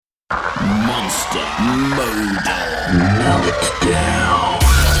monster. Modal. Meltdown.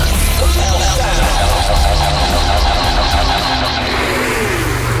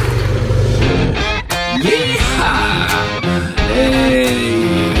 Yeehaw!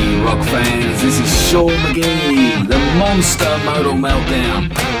 Hey, rock fans, this is Sean McGee, the monster Modal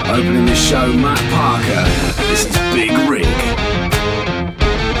Meltdown. Opening the show, Matt Parker. This is Big Rig.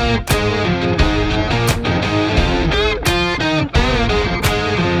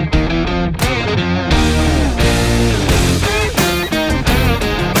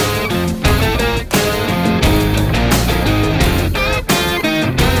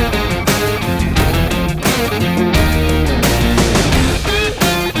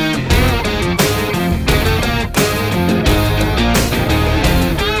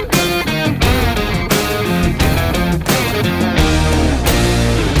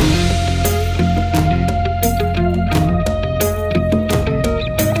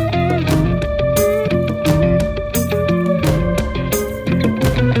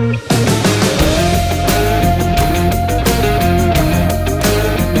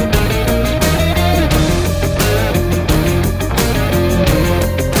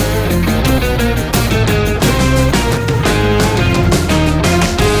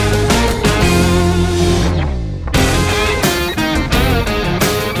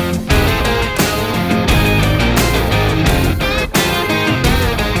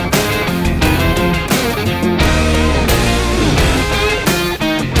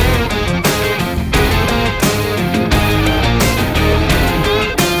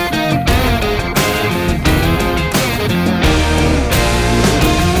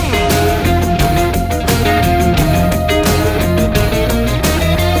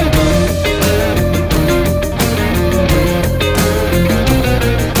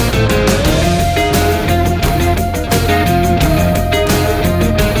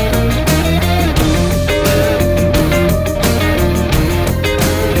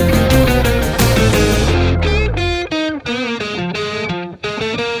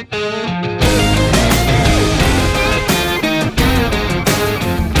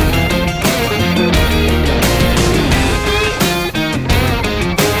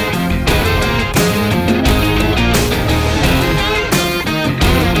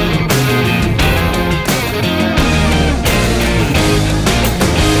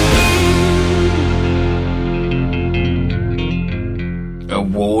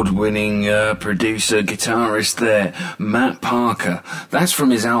 Award-winning producer, guitarist there, Matt Parker. That's from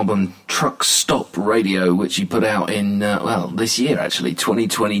his album Truck Stop Radio, which he put out in, this year actually,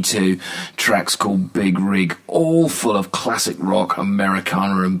 2022. Tracks called Big Rig, all full of classic rock,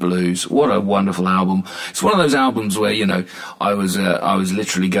 Americana and blues. What a wonderful album. It's one of those albums where, you know, I was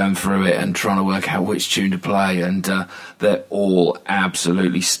literally going through it and trying to work out which tune to play, and they're all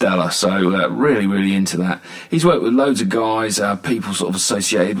absolutely stellar. So really, really into that. He's worked with loads of guys, people sort of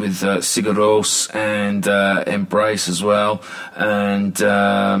associated with Sigur Rós and Embrace as well,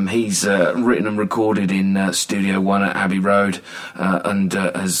 and he's written and recorded in Studio One at Abbey Road, and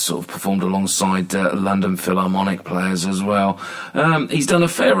has sort of performed alongside London Philharmonic players as well. He's done a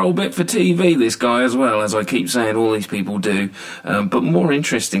fair old bit for TV, this guy, as well, as I keep saying, all these people do, but more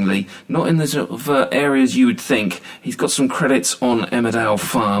interestingly, not in the sort of areas you would think. He's got some credits on Emmerdale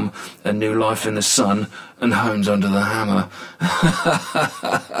Farm, A New Life in the Sun, and Homes Under the Hammer.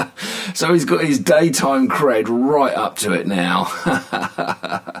 So he's got his daytime cred right up to it now.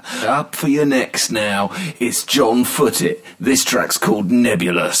 Up for your next now, it's John Footit. This track's called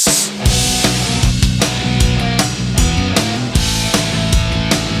Nebulous.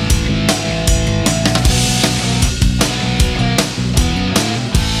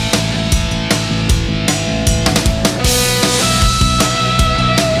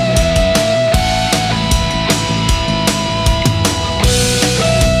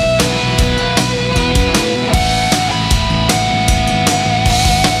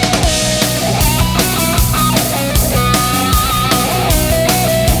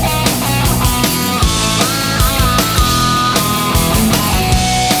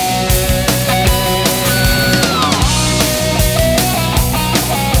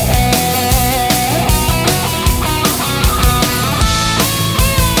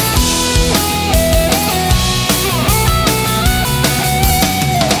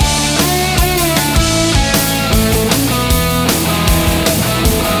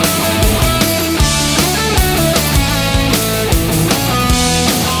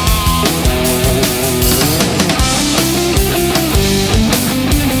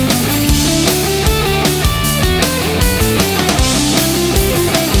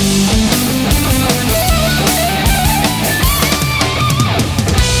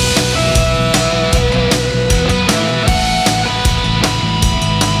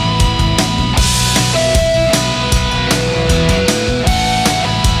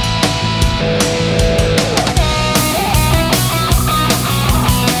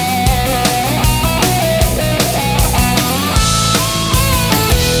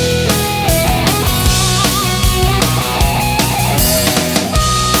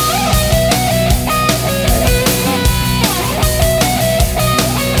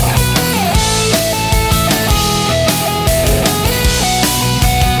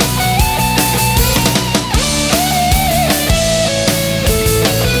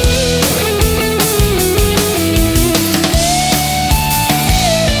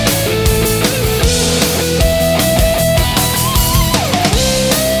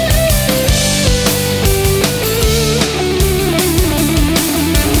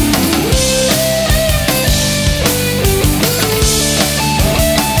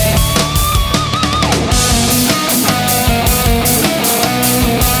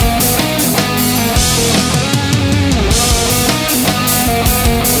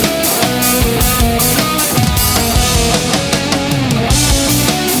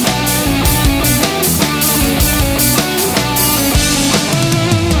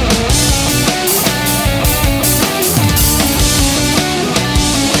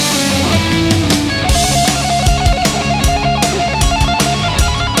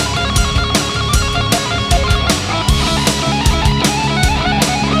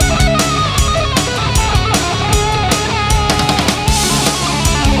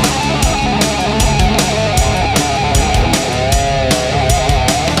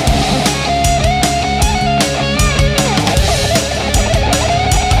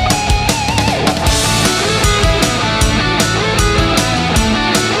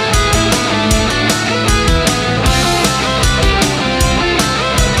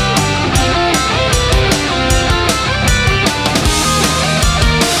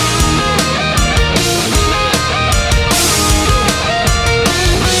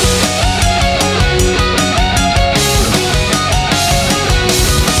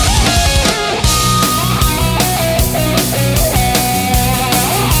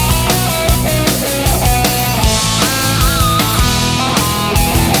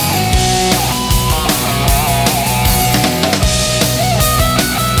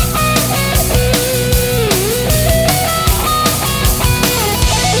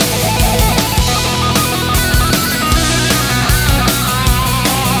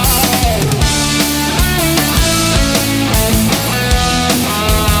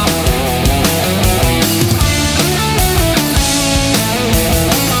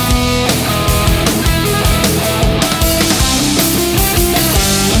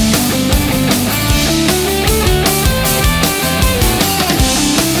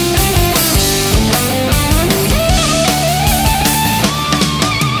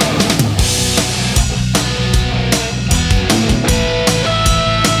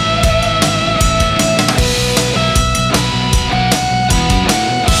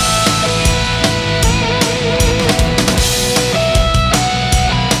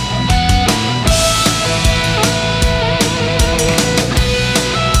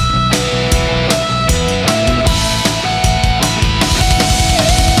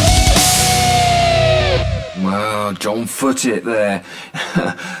 John Footitt there.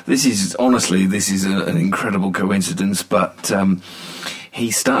 This is an incredible coincidence, but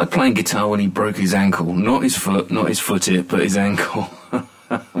he started playing guitar when he broke his ankle. Not his Footitt, but his ankle.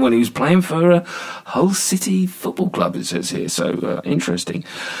 When he was playing for Hull City Football Club, it says here, so interesting.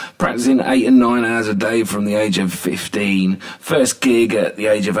 Practicing 8 and 9 hours a day from the age of 15. First gig at the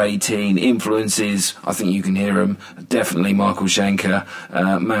age of 18. Influences, I think you can hear them, definitely Michael Schenker,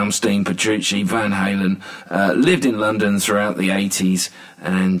 Malmsteen, Petrucci, Van Halen. Lived in London throughout the 80s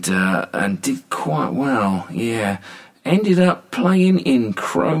and did quite well, yeah. Ended up playing in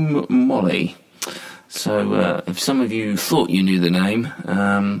Chrome Molly. So, if some of you thought you knew the name,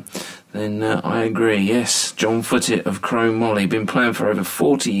 then I agree, yes. John Footitt of Chrome Molly, been playing for over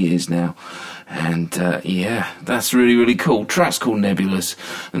 40 years now. And, yeah, that's really, really cool. Track's called Nebulous,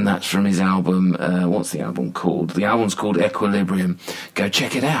 and that's from his album, what's the album called? The album's called Equilibrium. Go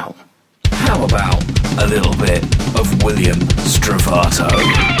check it out. How about a little bit of William Stravato?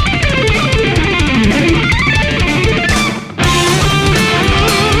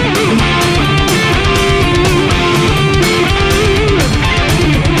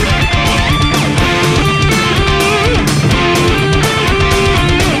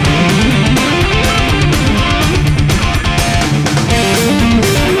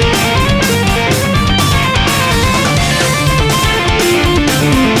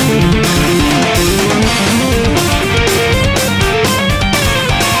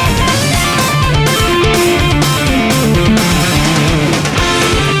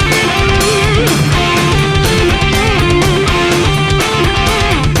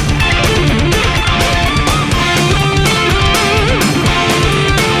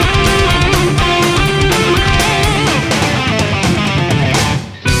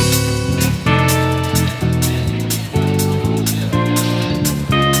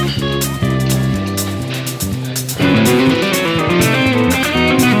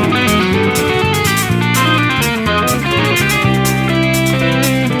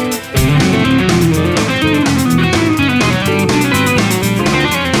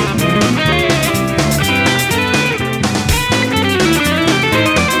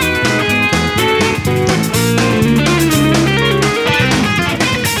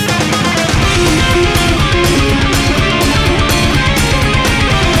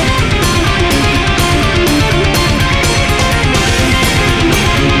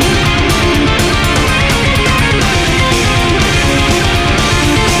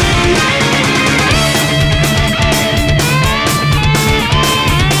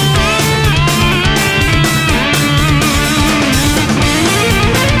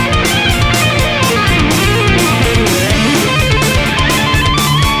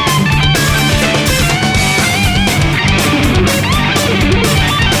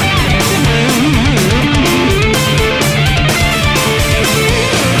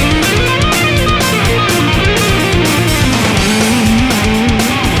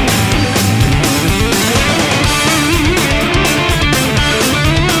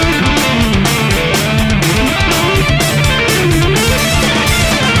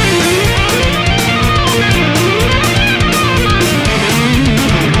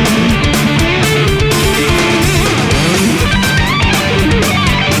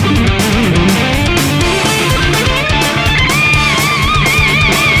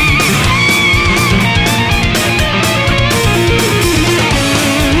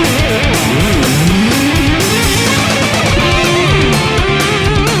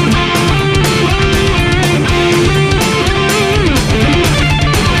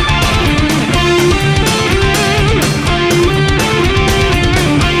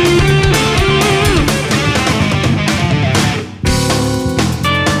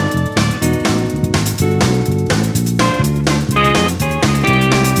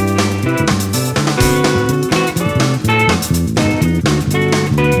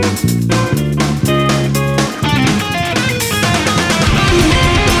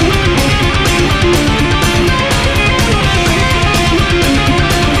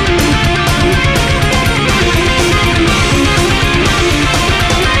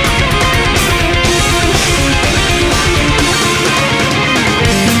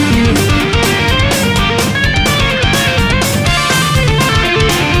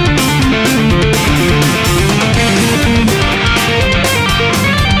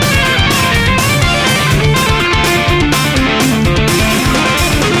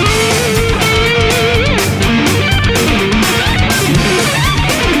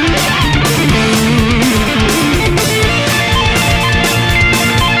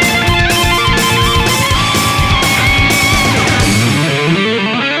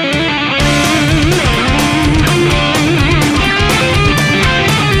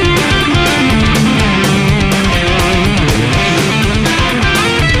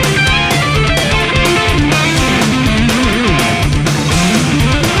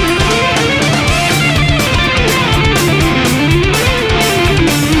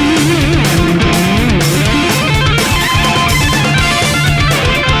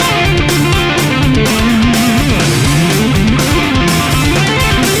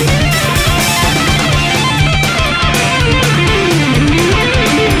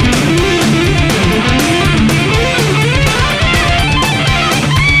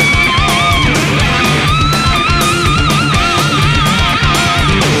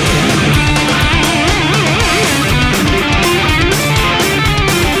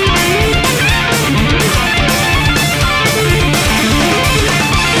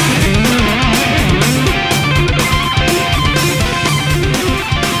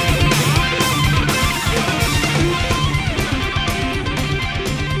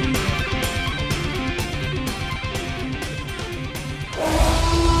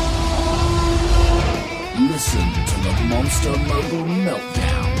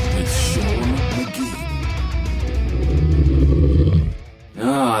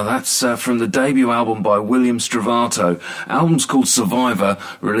 That's from the debut album by William Stravato. Album's called Survivor,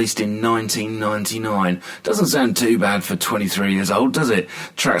 released in 1999. Doesn't sound too bad for 23 years old, does it?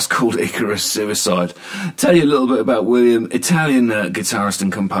 Track's called Icarus Suicide. Tell you a little bit about William, Italian guitarist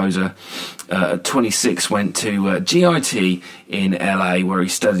and composer. 26, went to GIT in LA, where he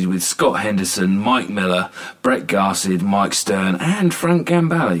studied with Scott Henderson, Mike Miller, Brett Garside, Mike Stern, and Frank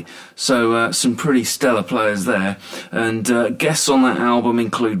Gambale. So some pretty stellar players there. And guests on that album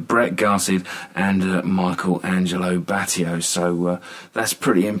include Brett Garside and Michael Angelo Battio. So that's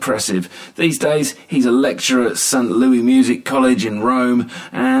pretty impressive. These days, he's a lecturer at St. Louis Music College in Rome,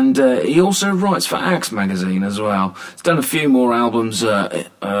 and he also writes for Axe magazine as well. He's done a few more albums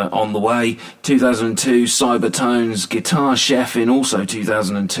on the way. 2002, Cybertones, Guitar Chef in also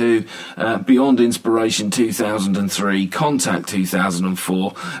 2002, Beyond Inspiration 2003, Contact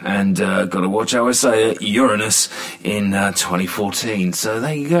 2004, and gotta watch how I say it, Uranus in 2014. So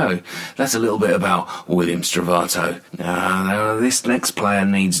there you go. That's a little bit about William Stravato. Now this next player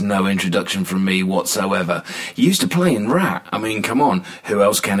needs no introduction from me whatsoever. He used to play in Rat. I mean, come on, who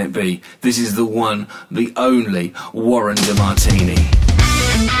else can it be? This is the one, the only Warren DeMartini.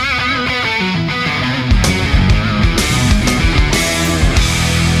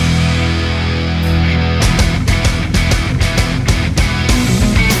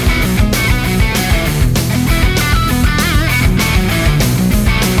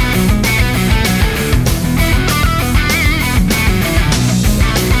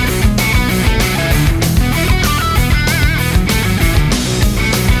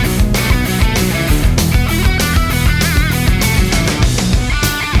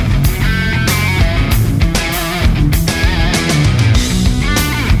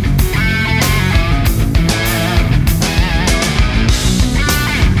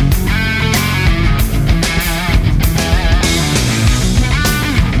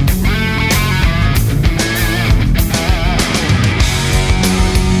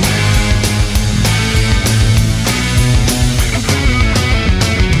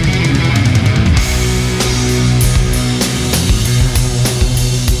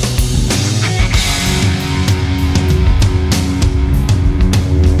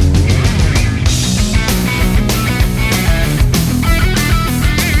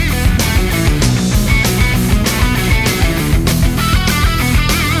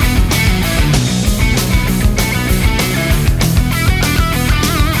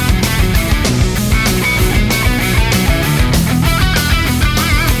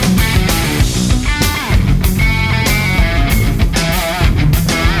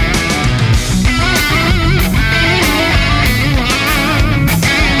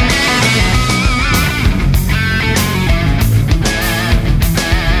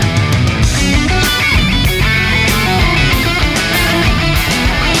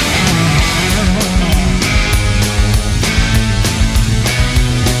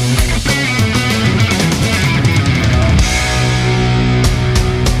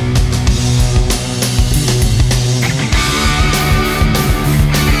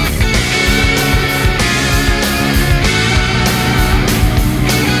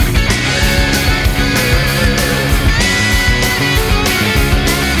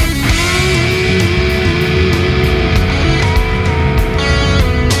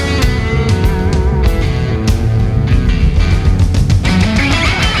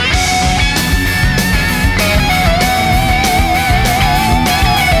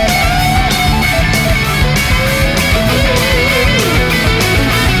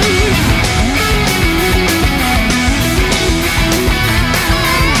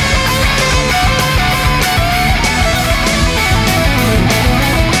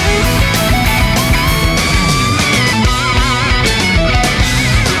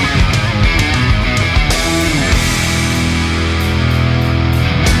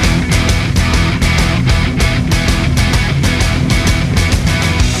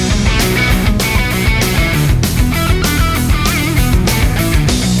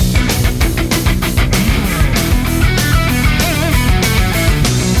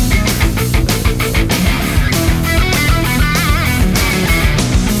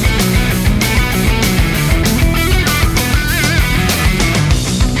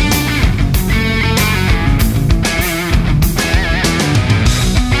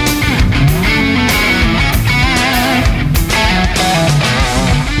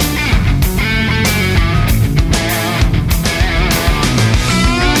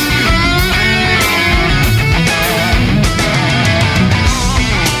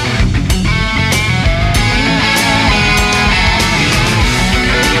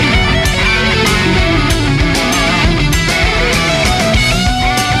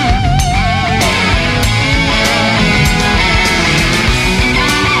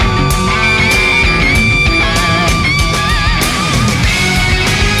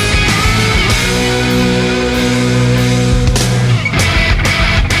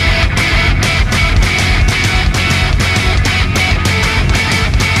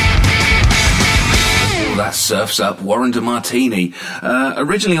 Stuff's Up, Warren DeMartini.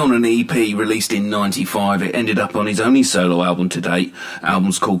 Originally on an EP released in 95, it ended up on his only solo album to date.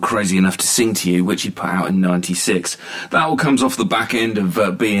 Album's called Crazy Enough to Sing to You, which he put out in 96. That all comes off the back end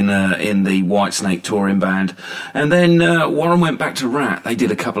of being in the Whitesnake touring band. And then Warren went back to Rat. They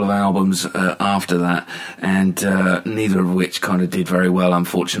did a couple of albums after that, and neither of which kind of did very well,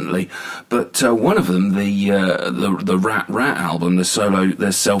 unfortunately. But one of them, the Rat album,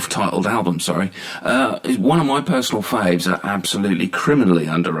 the self-titled album, is one of my personal faves. An absolutely criminally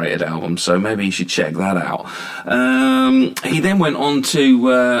underrated album, so maybe you should check that out. He then went on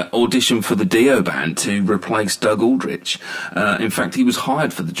to audition for the Dio band to replace Doug Aldrich. In fact, he was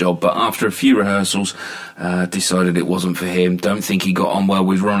hired for the job, but after a few rehearsals, decided it wasn't for him. Don't think he got on well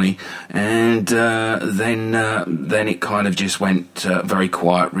with Ronnie, and then it kind of just went very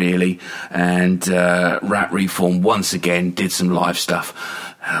quiet, really. And Rat reformed once again, did some live stuff.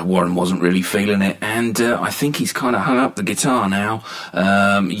 Warren wasn't really feeling it, and I think he's kind of hung up the guitar now.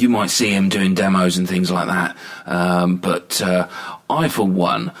 You might see him doing demos and things like that, but I, for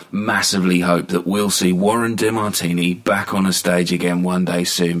one, massively hope that we'll see Warren DeMartini back on a stage again one day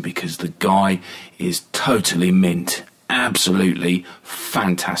soon, because the guy is totally mint. Absolutely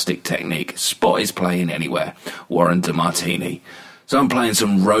fantastic technique. Spot his playing anywhere. Warren DeMartini. So I'm playing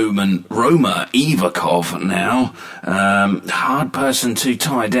some Roma Ivakov now. Hard person to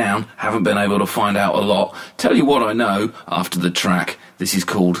tie down. Haven't been able to find out a lot. Tell you what I know after the track. This is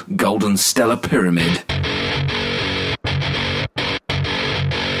called Golden Stellar Pyramid.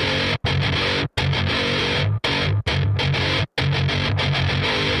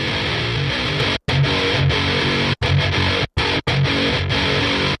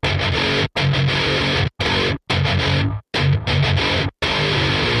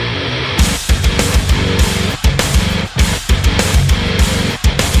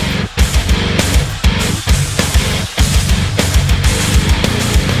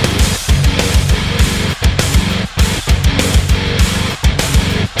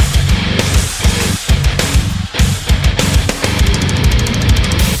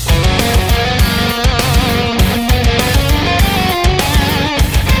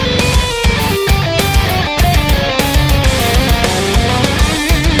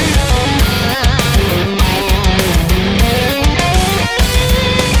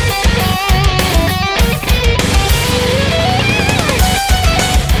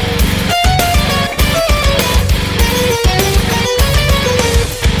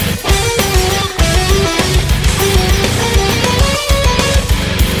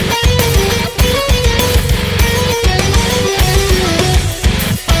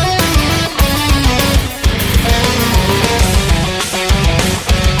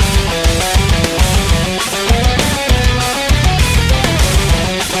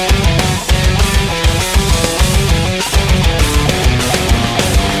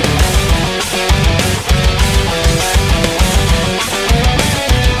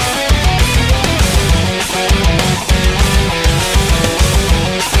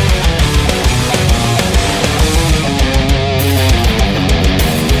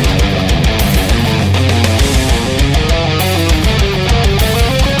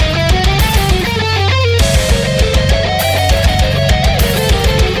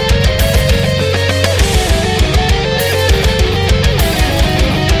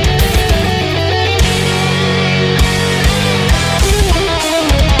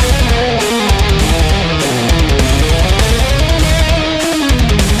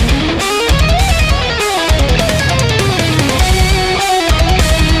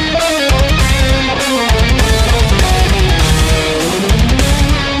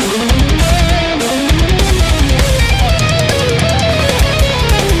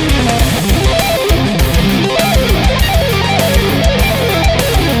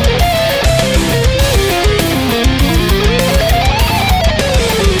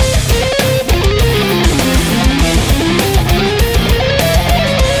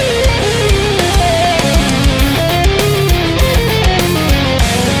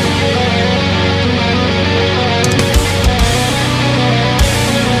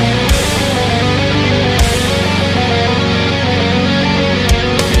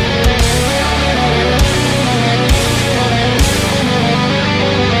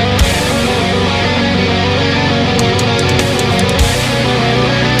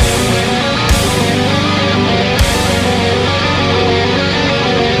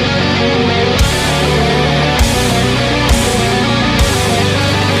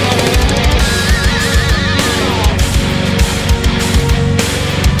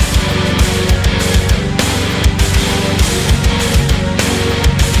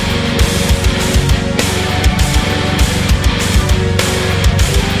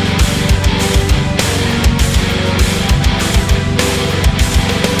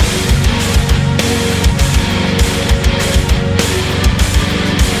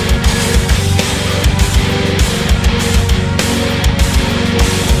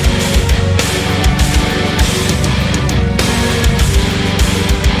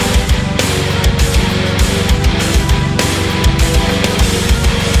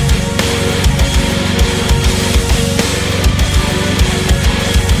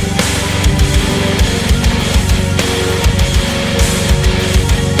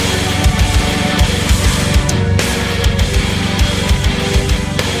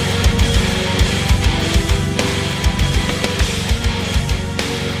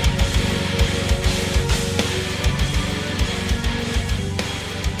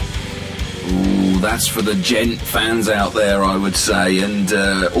 That's for the gent fans out there, I would say, and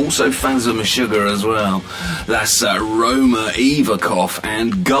also fans of Meshuggah as well. That's Roma Ivakov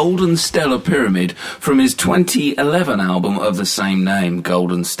and Golden Stellar Pyramid from his 2011 album of the same name,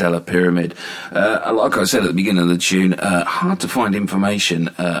 Golden Stellar Pyramid. Like I said at the beginning of the tune, hard to find information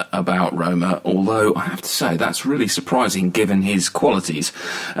about Roma, although I have to say that's really surprising given his qualities.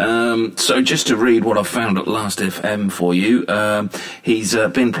 So just to read what I found at Last FM for you, he's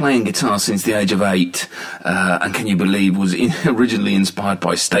been playing guitar since the age of 8, and can you believe was originally inspired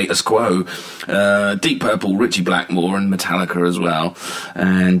by Status Quo, Deep Purple, Richie Blackmore and Metallica as well,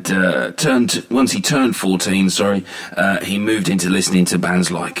 and once he turned 14, he moved into listening to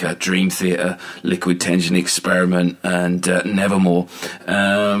bands like Dream Theater, Liquid Tension Experiment and Nevermore,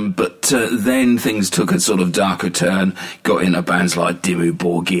 but then things took a sort of darker turn, got into bands like Dimmu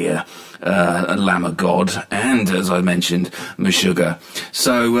Borgir, Lamb of God, and as I mentioned, Meshuggah.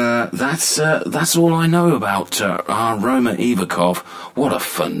 So that's all I know about our Roma Ivakov. What a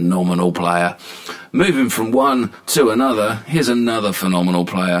phenomenal player. Moving from one to another, here's another phenomenal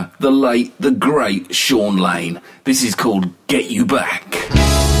player, the late, the great Sean Lane. This is called Get You Back.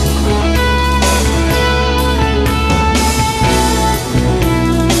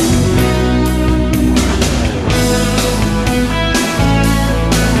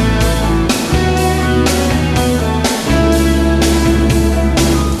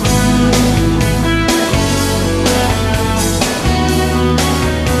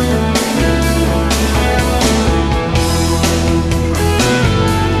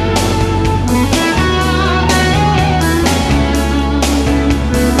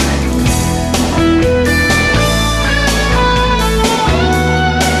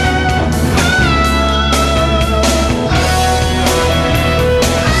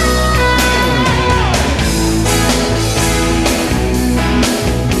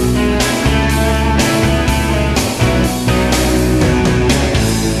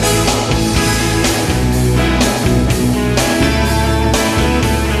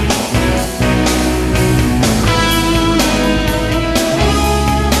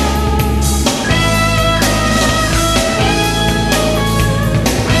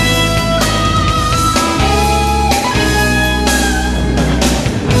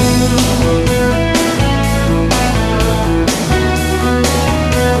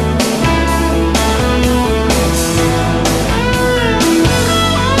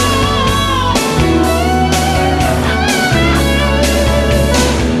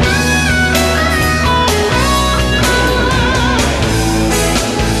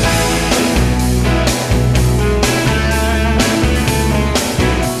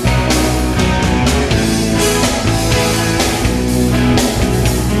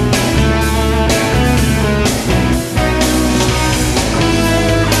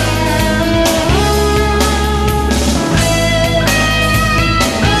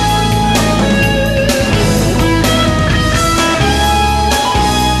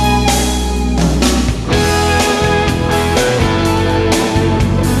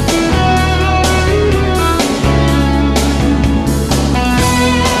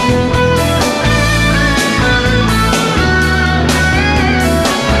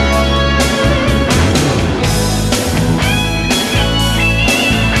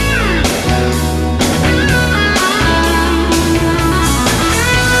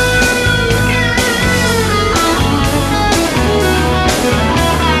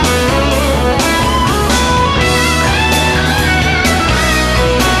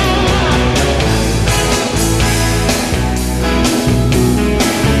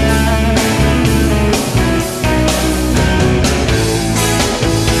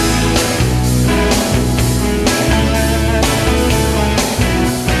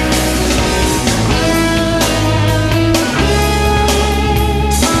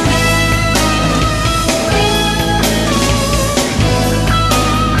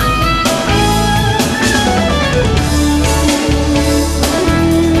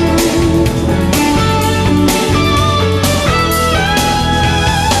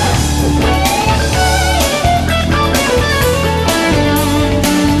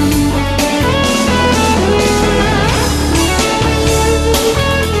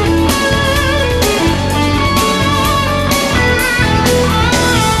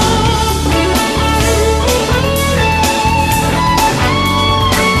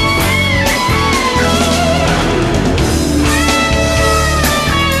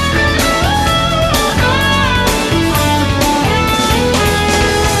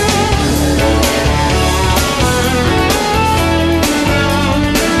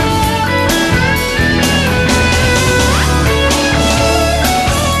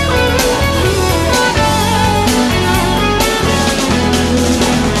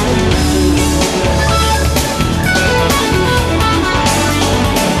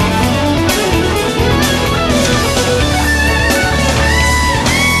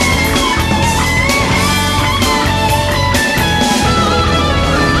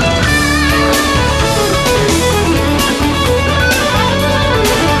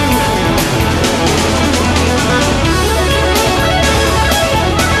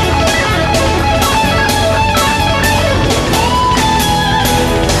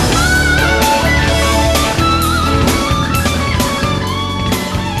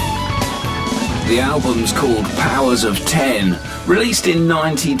 The album's called Powers of 10, released in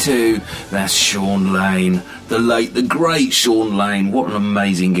 92. That's Sean Lane, the late, the great Sean Lane. What an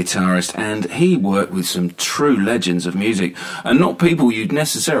amazing guitarist, and he worked with some true legends of music, and not people you'd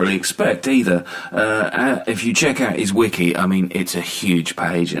necessarily expect either. If you check out his wiki, I mean, it's a huge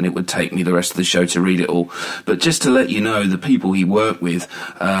page, and it would take me the rest of the show to read it all. But just to let you know, the people he worked with,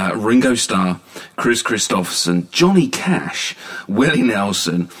 Ringo Starr, Chris Christopherson, Johnny Cash, Willie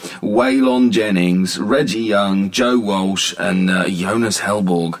Nelson, Waylon Jennings, Reggie Young, Joe Walsh, and Jonas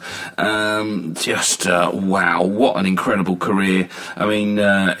Hellborg. Wow, what an incredible career. I mean,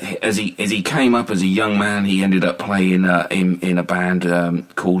 as he came up as a young man, he ended up playing in a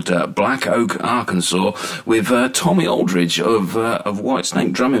band called Black Oak, Arkansas, with Tommy Aldridge of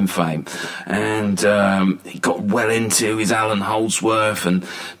Whitesnake drumming fame. And he got well into his Alan Holdsworth and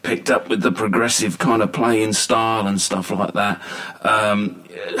picked up with the progressive kind of playing style and stuff like that.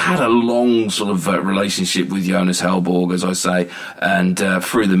 Had a long sort of relationship with Jonas Hellborg, as I say, and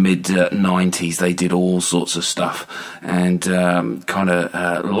through the mid-90s they did all sorts of stuff, and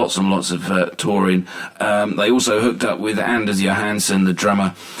lots and lots of touring. They also hooked up with Anders Johansson, the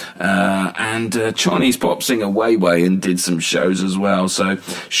drummer, and Chinese pop singer Weiwei, and did some shows as well. So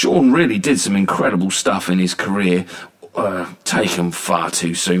Sean really did some incredible stuff in his career, taken far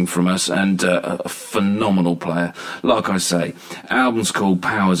too soon from us, and a phenomenal player. Like I say, album's called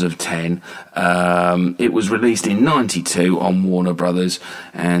Powers of 10. It was released in 92 on Warner Brothers,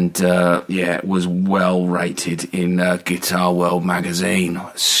 and it was well rated in Guitar World magazine.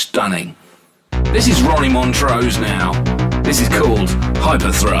 Stunning. This is Ronnie Montrose now. This is called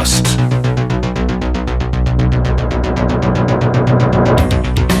Hyperthrust.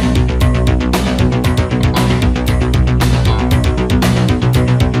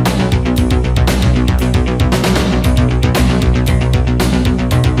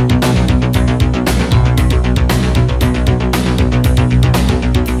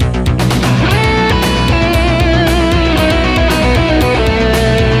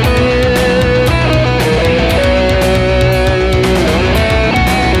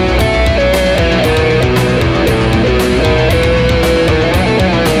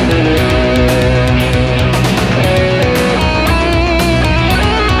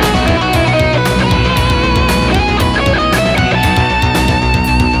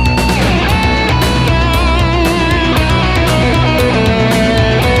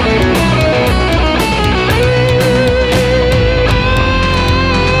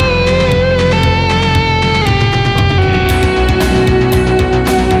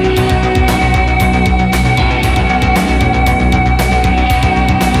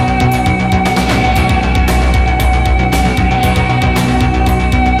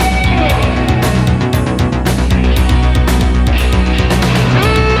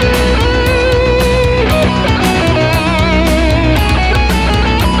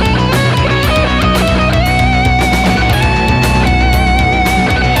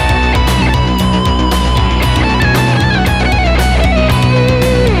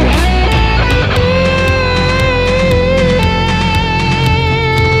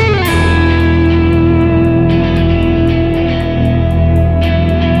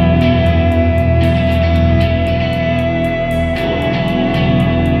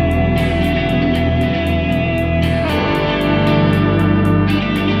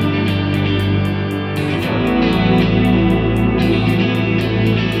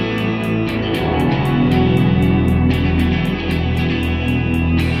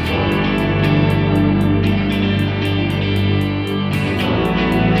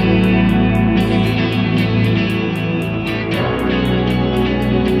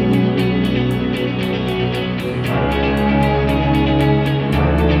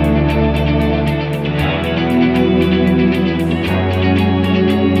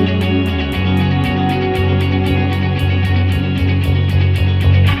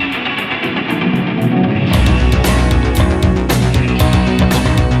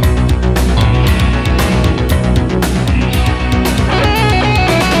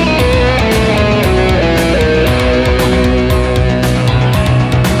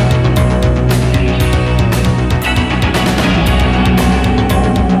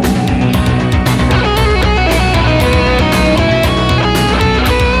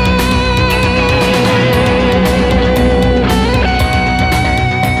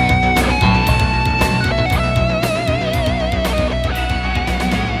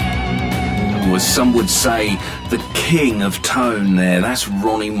 was, some would say, the king of tone there. That's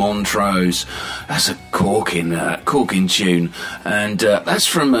Ronnie Montrose. That's a corking tune. And that's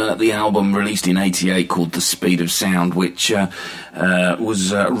from the album released in 88 called The Speed of Sound, which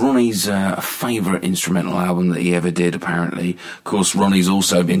was Ronnie's favourite instrumental album that he ever did, apparently. Of course, Ronnie's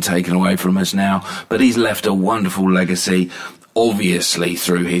also been taken away from us now, but he's left a wonderful legacy, obviously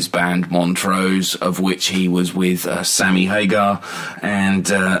through his band Montrose, of which he was with Sammy Hagar, and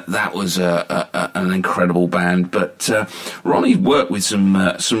that was an incredible band. But Ronnie worked with some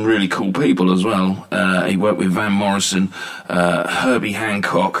really cool people as well. He worked with Van Morrison, Herbie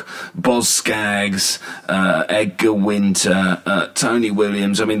Hancock, Boz Scaggs, Edgar Winter, Tony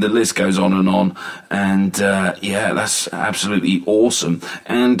Williams. I mean, the list goes on, and yeah, that's absolutely awesome,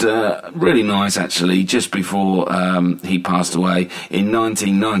 and really nice actually. Just before he passed away in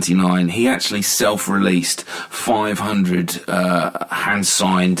 1999, he actually self-released 500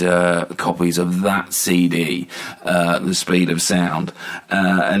 hand-signed copies of that CD, The Speed of Sound,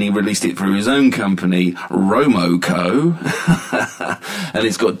 and he released it through his own company, Romoco, and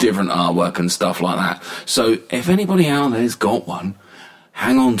it's got different artwork and stuff like that. So if anybody out there's got one,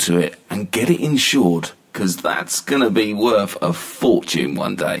 hang on to it and get it insured, because that's going to be worth a fortune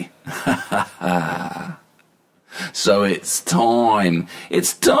one day. So it's time.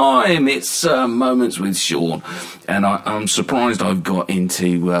 It's Moments with Sean. And I'm surprised I've got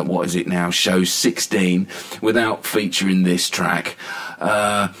into, what is it now, show 16, without featuring this track.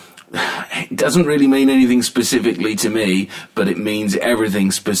 It doesn't really mean anything specifically to me, but it means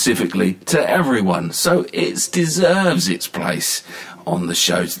everything specifically to everyone. So it deserves its place on the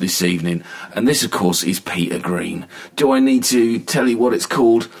show this evening. And this, of course, is Peter Green. Do I need to tell you what it's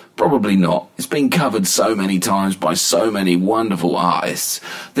called? Probably not. It's been covered so many times by so many wonderful artists.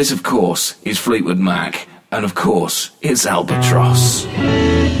 This, of course, is Fleetwood Mac. And, of course, it's Albatross.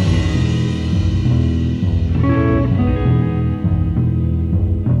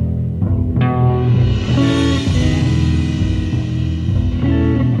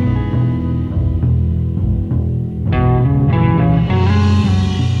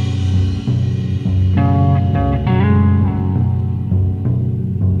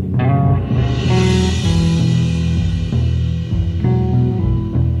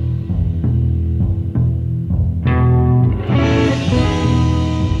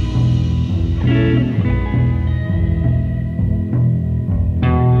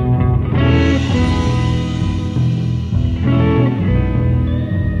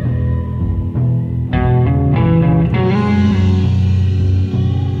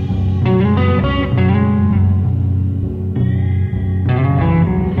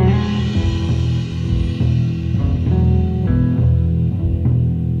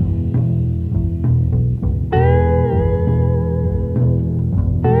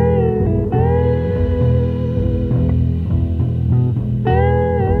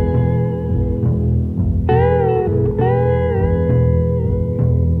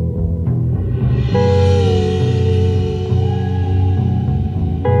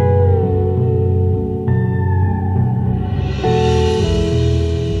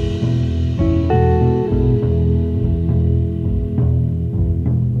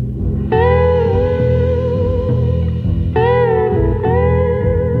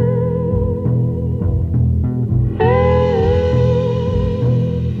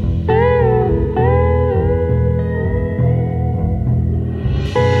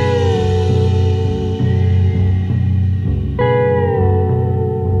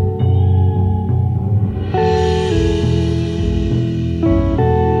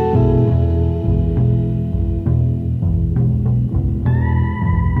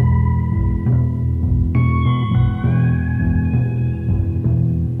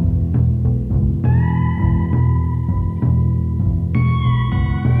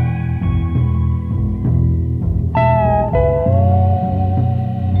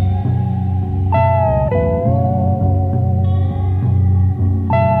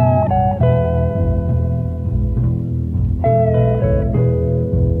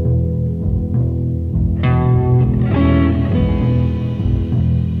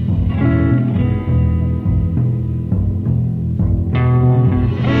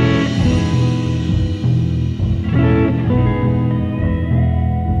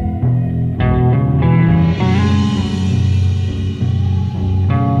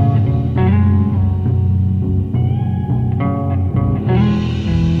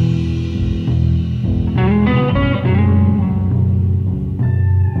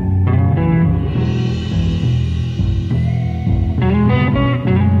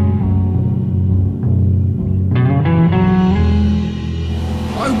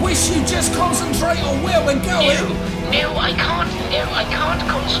 wish you'd just concentrate on where we're going. No, I can't. No, I can't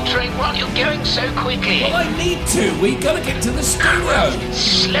concentrate while you're going so quickly. Well, I need to. We gotta get to the studio.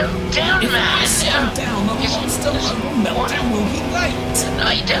 Slow down, If man. I slow down, the monster Meltdown will be late.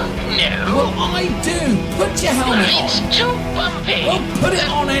 I don't know. Well, I do. Put your helmet on. It's too bumpy. Well, put it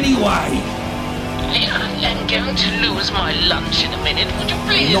on anyway. I'm going to lose my lunch in a minute. Would you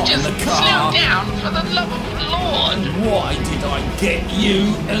please Not in just the car. slow down for the love of the Lord? Why did I get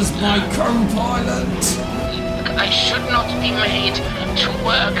you as my co-pilot? I should not be made to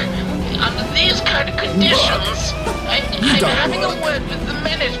work under these kind of conditions. I'm don't having work. a word with the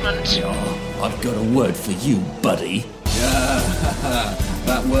management. Yeah, I've got a word for you, buddy.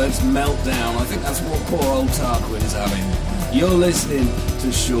 That word's meltdown. I think that's what poor old Tarquin's having. You're listening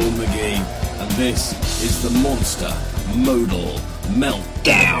to Sean McGee, and this is the monster Modal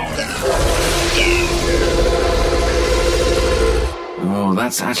Meltdown. Oh,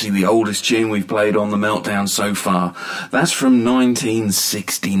 that's actually the oldest tune we've played on the Meltdown so far. That's from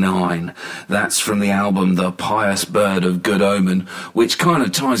 1969. That's from the album The Pious Bird of Good Omen, which kind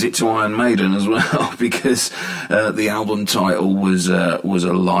of ties it to Iron Maiden as well, because the album title was a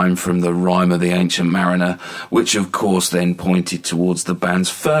line from the Rime of the Ancient Mariner, which of course then pointed towards the band's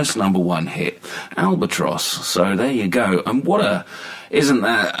first #1 hit, Albatross. So there you go. And isn't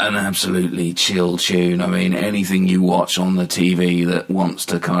that an absolutely chill tune? I mean, anything you watch on the TV that wants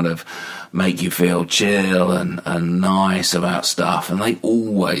to kind of make you feel chill and nice about stuff, and they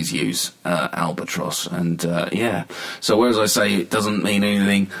always use Albatross. And yeah, so whereas I say it doesn't mean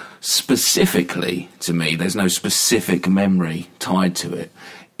anything specifically to me, there's no specific memory tied to it.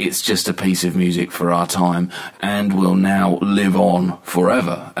 It's just a piece of music for our time and will now live on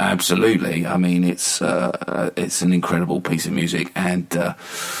forever. Absolutely. I mean, it's an incredible piece of music. And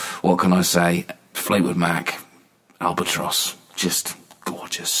what can I say? Fleetwood Mac, Albatross, just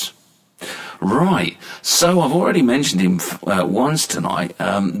gorgeous. Right, so I've already mentioned him once tonight.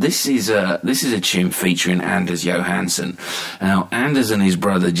 This is a tune featuring Anders Johansson. Now, Anders and his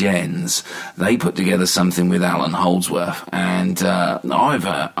brother Jens, they put together something with Alan Holdsworth, and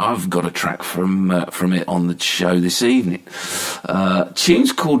I've got a track from it on the show this evening.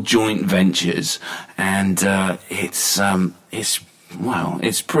 Tune's called Joint Ventures, and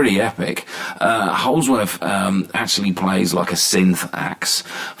it's pretty epic. Holdsworth actually plays like a synth axe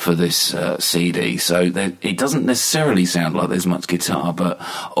for this CD, so it doesn't necessarily sound like there's much guitar, but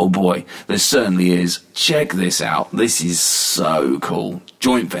oh boy, there certainly is. Check this out. This is so cool.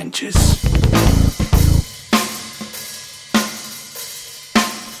 Joint Ventures.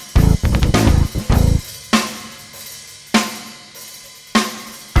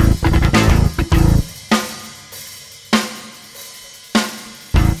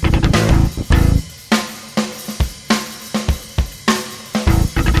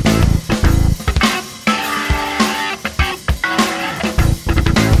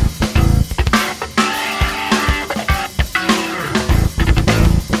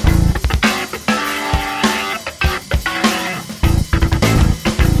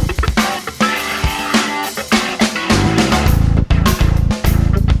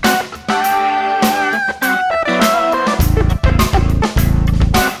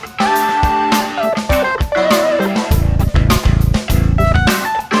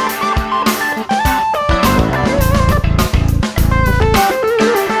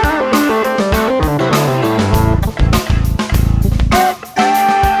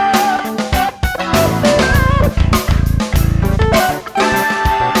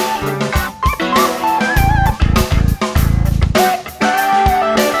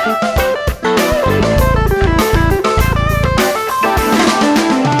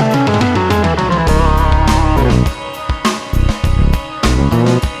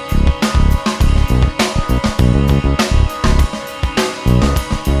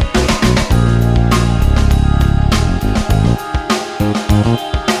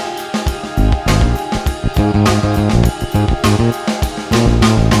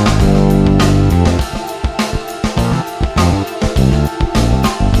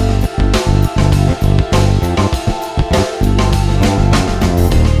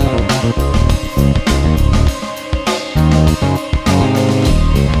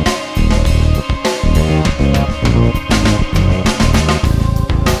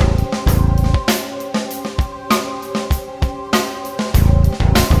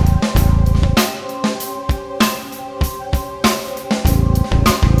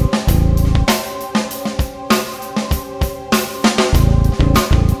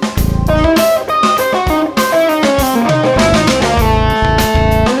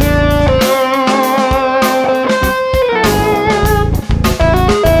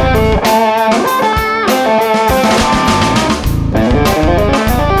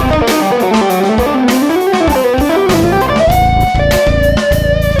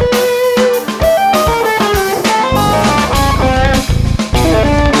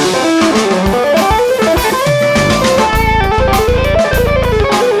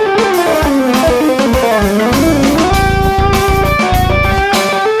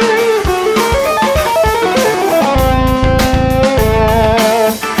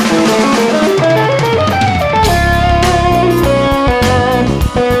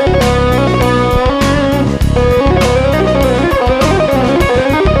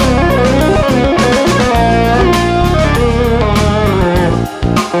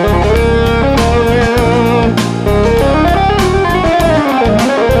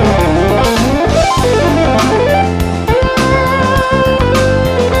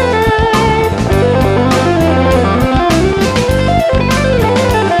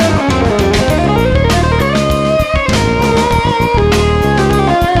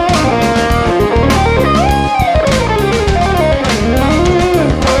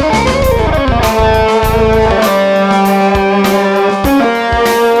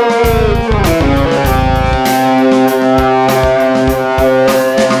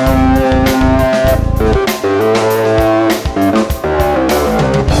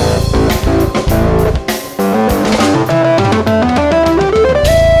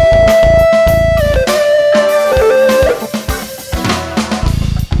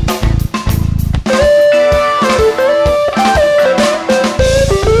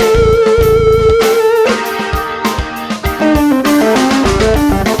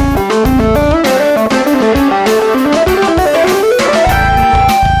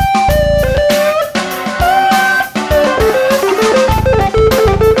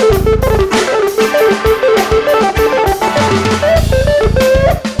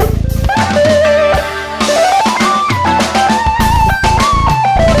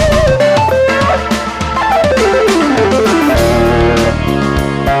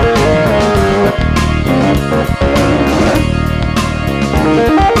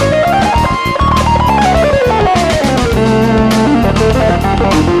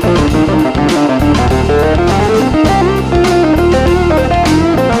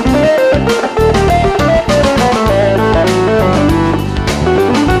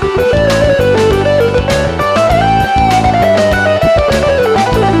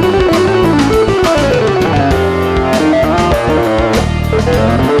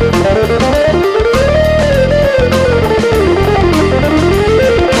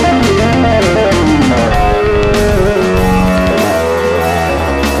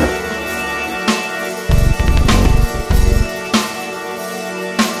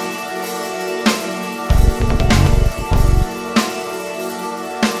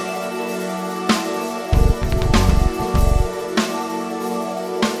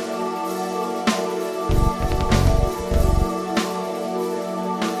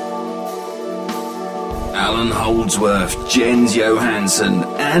 Holdsworth, Jens Johansson,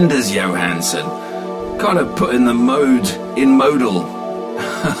 Anders Johansson. Kind of put in the mode in Modal.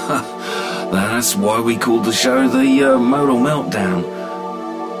 That's why we called the show the Modal Meltdown.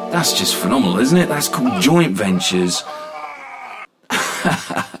 That's just phenomenal, isn't it? That's called Joint Ventures.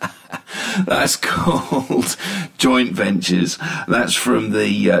 That's called Joint Ventures. That's from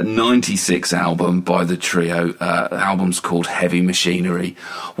the 96 album by the trio. Album's called Heavy Machinery.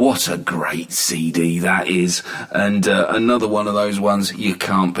 What a great CD that is. And another one of those ones, you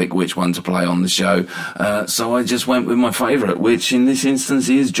can't pick which one to play on the show. So I just went with my favourite, which in this instance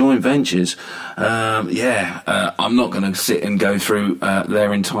is Joint Ventures. I'm not going to sit and go through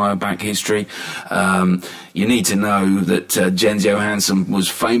their entire back history. You need to know that Jens Johansson was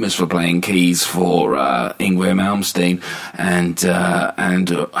famous for playing keys for Yngwie Malmsteen, and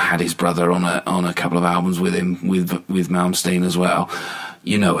had his brother on a couple of albums with him with Malmsteen as well.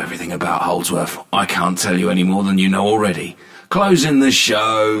 You know everything about Holdsworth. I can't tell you any more than you know already. Closing the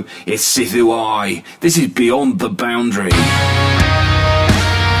show, it's Sithu I. This is Beyond the Boundary.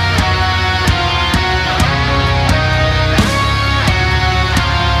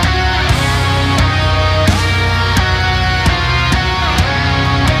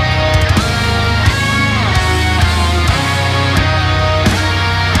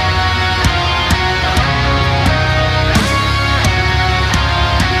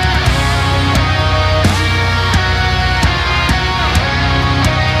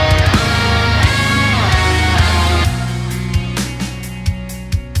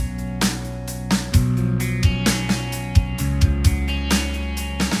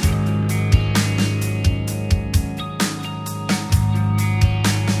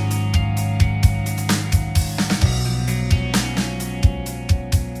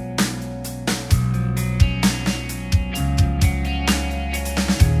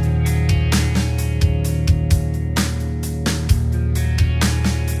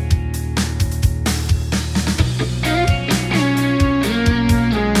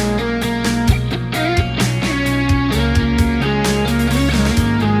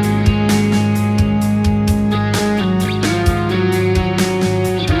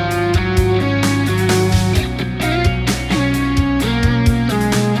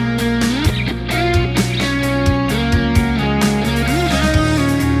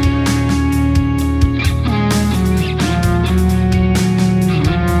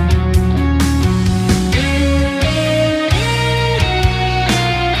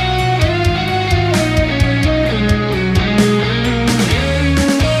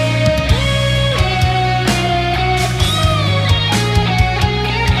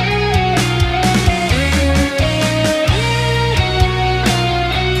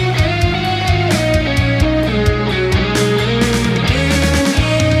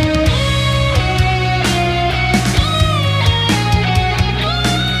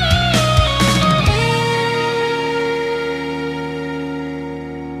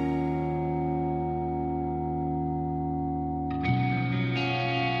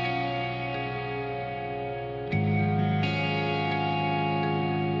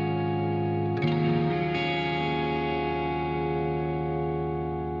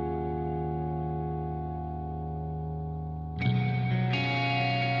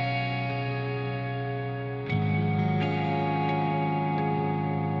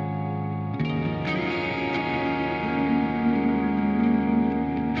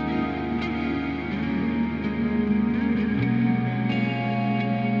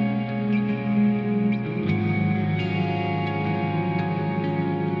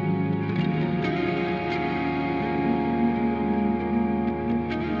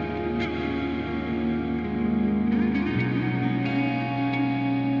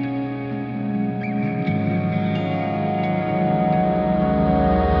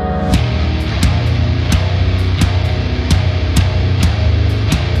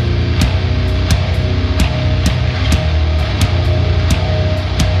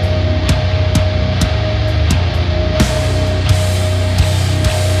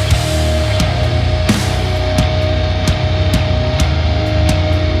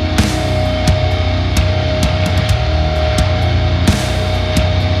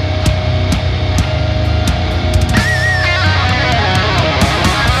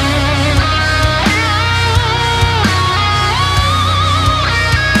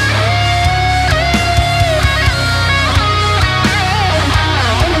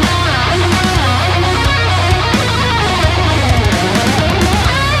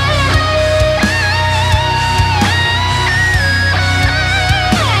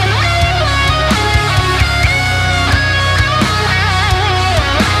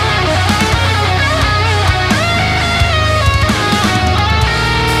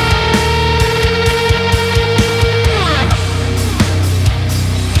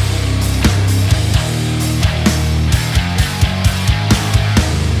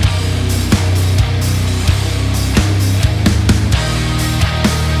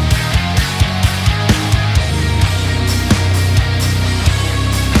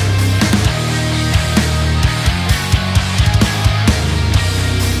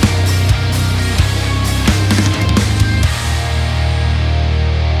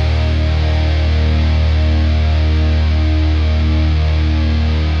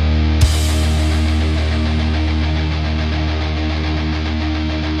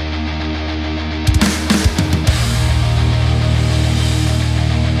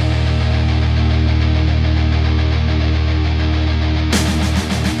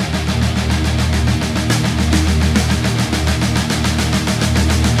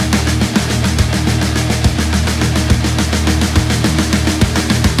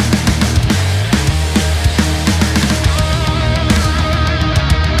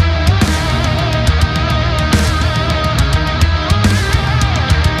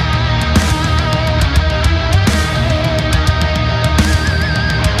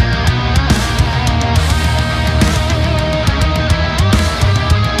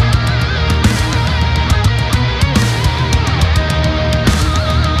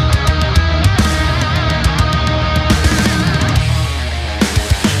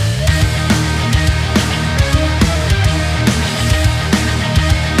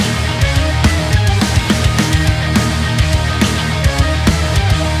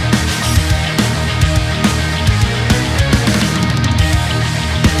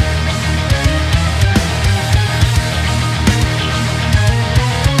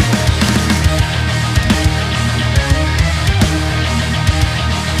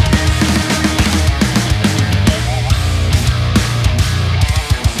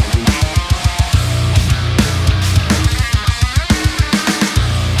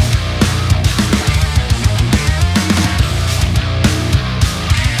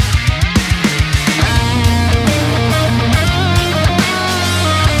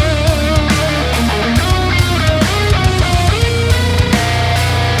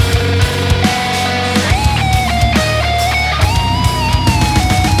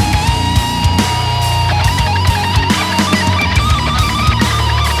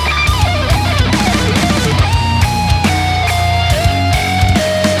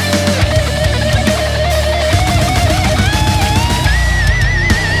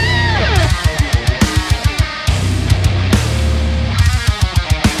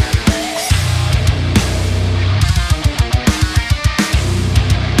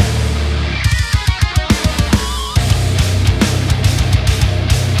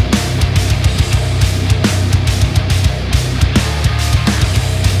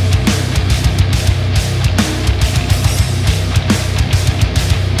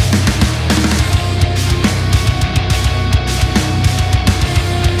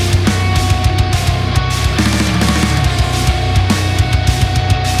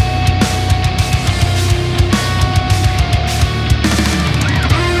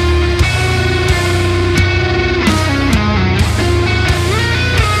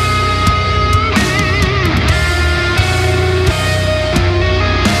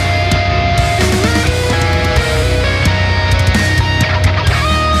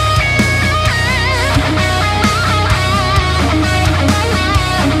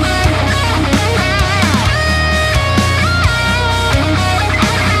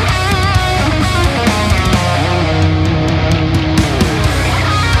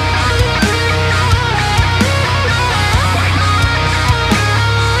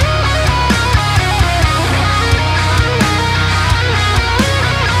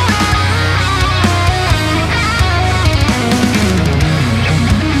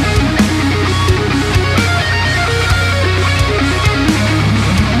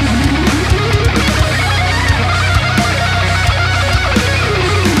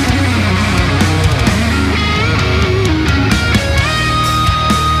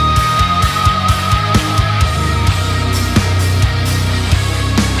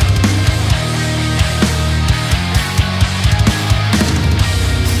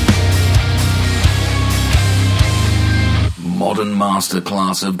 modern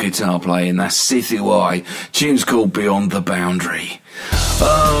masterclass of guitar playing. That's Sith Y. Tune's called Beyond the Boundary.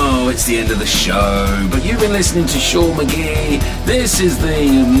 Oh, it's the end of the show, but you've been listening to Sean McGee. This is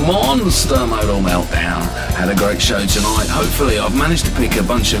the Monster Modal Meltdown. Had a great show tonight. Hopefully I've managed to pick a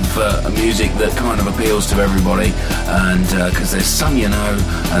bunch of music that kind of appeals to everybody, and because there's some you know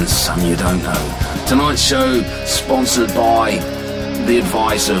and some you don't know. Tonight's show sponsored by the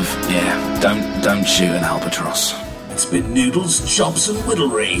advice of, don't shoot an albatross. It's been Noodles, Chops and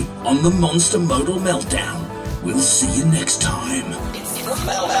Whittlery on the Monster Modal Meltdown. We'll see you next time.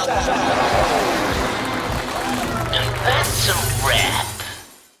 And that's a wrap.